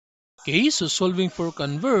Okay, so solving for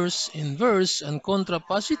converse, inverse, and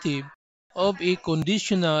contrapositive of a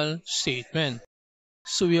conditional statement.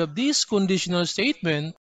 So we have this conditional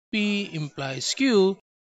statement, P implies Q.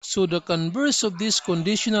 So the converse of this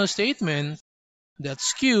conditional statement,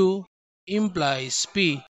 that's Q, implies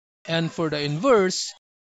P. And for the inverse,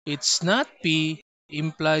 it's not P,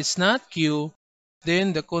 implies not Q.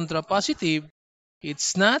 Then the contrapositive,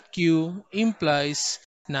 it's not Q, implies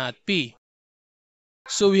not P.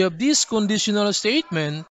 So we have this conditional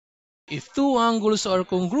statement. If two angles are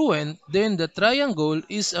congruent, then the triangle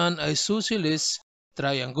is an isosceles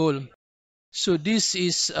triangle. So this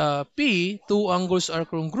is P, two angles are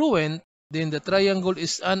congruent, then the triangle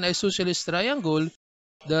is an isosceles triangle.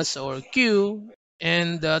 That's our Q,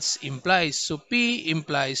 and that's implies. So P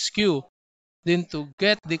implies Q. Then to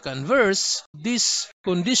get the converse, this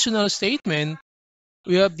conditional statement,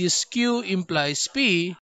 we have this Q implies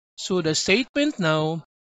P. So the statement now,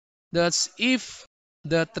 that's if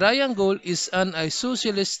the triangle is an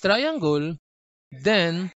isosceles triangle,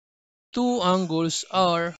 then two angles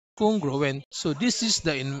are congruent. So this is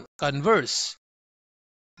the converse.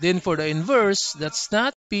 Then for the inverse, that's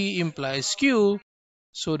not P implies Q.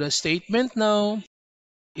 So the statement now,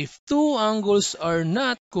 if two angles are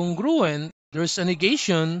not congruent, there's a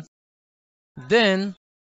negation, then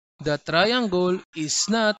the triangle is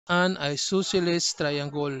not an isosceles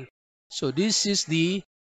triangle. So this is the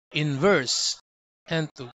inverse. And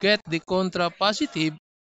to get the contrapositive,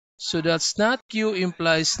 so that's not Q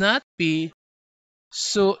implies not P.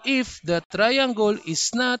 So if the triangle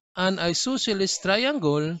is not an isosceles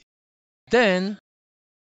triangle, then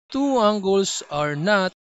two angles are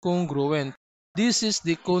not congruent. This is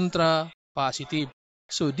the contrapositive.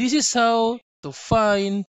 So this is how to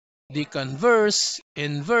find the converse,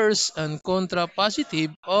 inverse, and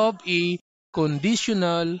contrapositive of a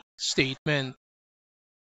conditional statement.